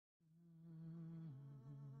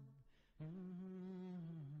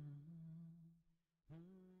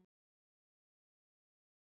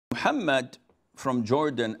Muhammad from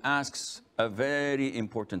Jordan asks a very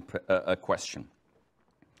important question.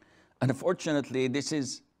 Unfortunately, this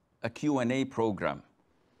is a Q&A program.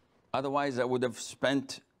 Otherwise, I would have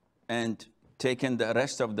spent and taken the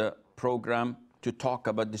rest of the program to talk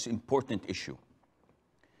about this important issue.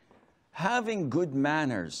 Having good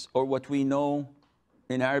manners, or what we know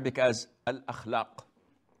in Arabic as al-akhlaq.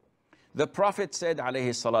 The Prophet said, alayhi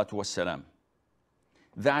salatu wassalam,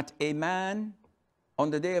 that a man on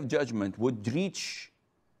the Day of Judgment would reach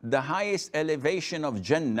the highest elevation of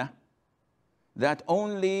Jannah, that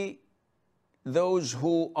only those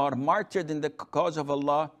who are martyred in the cause of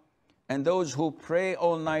Allah and those who pray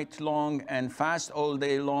all night long and fast all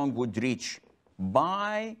day long would reach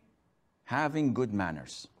by having good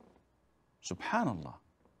manners. Subhanallah.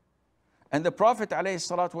 And the Prophet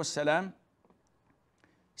ﷺ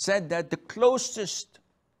said that the closest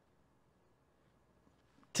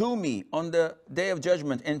to me on the Day of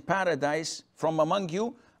Judgment in paradise from among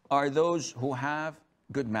you are those who have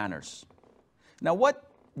good manners. Now, what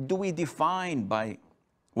do we define by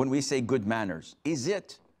when we say good manners? Is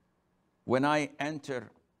it when I enter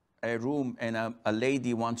a room and a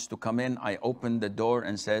lady wants to come in, I open the door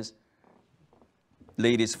and says,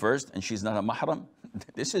 ladies first, and she's not a mahram?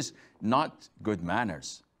 This is not good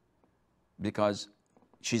manners, because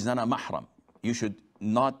she's not a mahram. You should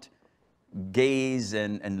not gaze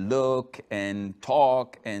and look and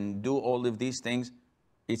talk and do all of these things.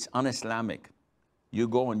 It's un-Islamic. You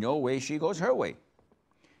go on your way, she goes her way.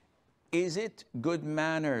 Is it good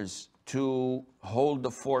manners to hold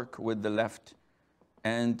the fork with the left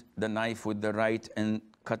and the knife with the right and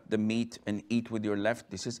cut the meat and eat with your left?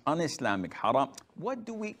 This is un-Islamic, haram. What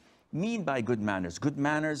do we mean by good manners? Good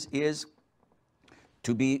manners is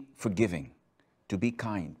to be forgiving, to be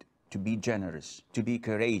kind, to be generous, to be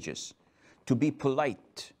courageous, to be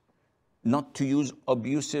polite, not to use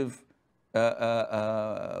abusive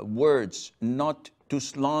words, not to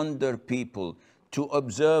slander people, to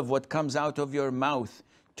observe what comes out of your mouth,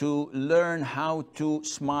 to learn how to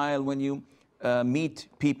smile when you meet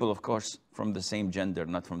people, of course, from the same gender,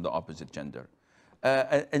 not from the opposite gender,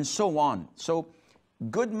 and so on. So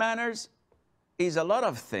good manners is a lot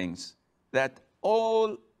of things that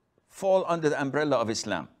all fall under the umbrella of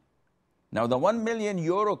Islam. Now, the 1 million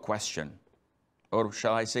euro question, or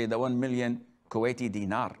shall I say the 1 million Kuwaiti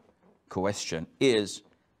dinar question, is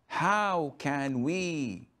how can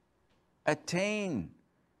we attain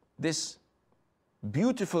this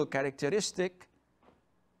beautiful characteristic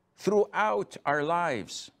throughout our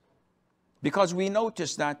lives? Because we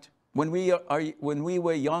noticed that when we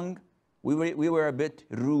were young, we were a bit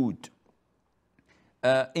rude,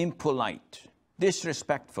 impolite,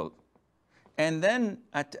 disrespectful. And then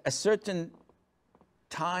at a certain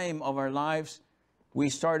time of our lives, we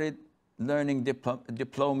started learning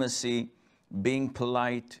diplomacy, being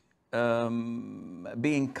polite,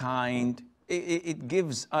 being kind. It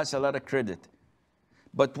gives us a lot of credit.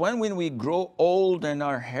 But when we grow old and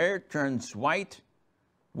our hair turns white,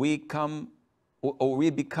 we become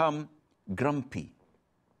grumpy.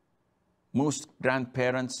 Most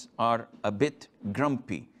grandparents are a bit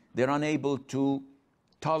grumpy. They're unable to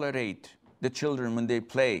tolerate the children when they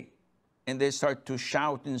play, and they start to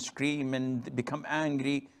shout and scream and become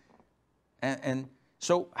angry. And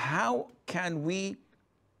so how can we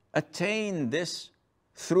attain this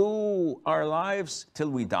through our lives till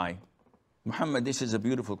we die? Muhammad, this is a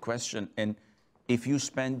beautiful question, and if you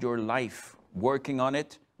spend your life working on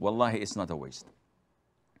it, wallahi, it's not a waste.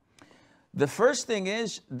 The first thing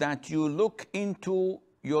is that you look into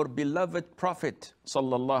your beloved Prophet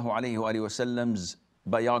sallallahu alaihi wasallam's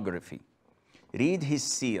biography. Read his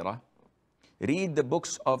seerah. Read the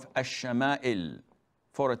books of Ash-Shama'il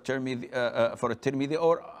for a Tirmidhi,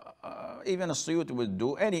 or even a Suyuti would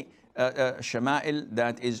do, any Shama'il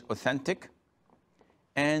that is authentic,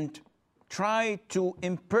 and try to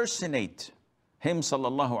impersonate him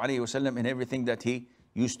sallallahu alaihi wasallam in everything that he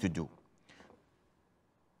used to do.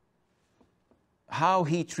 How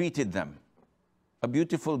he treated them. A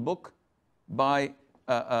beautiful book by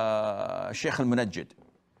Sheikh Al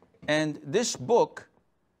And this book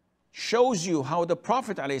shows you how the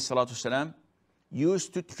Prophet ﷺ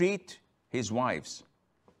used to treat his wives,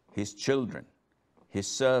 his children, his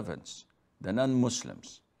servants, the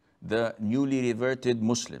non-Muslims, the newly reverted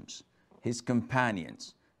Muslims, his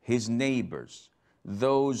companions, his neighbors,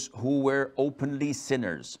 those who were openly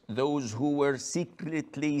sinners, those who were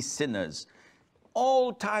secretly sinners,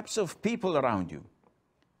 all types of people around you.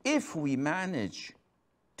 If we manage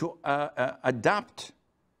to adapt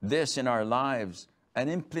this in our lives and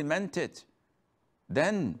implement it,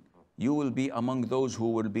 then you will be among those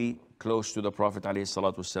who will be close to the Prophet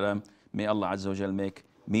ﷺ. May Allah Azza wa Jal make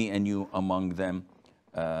me and you among them,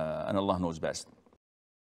 and Allah knows best.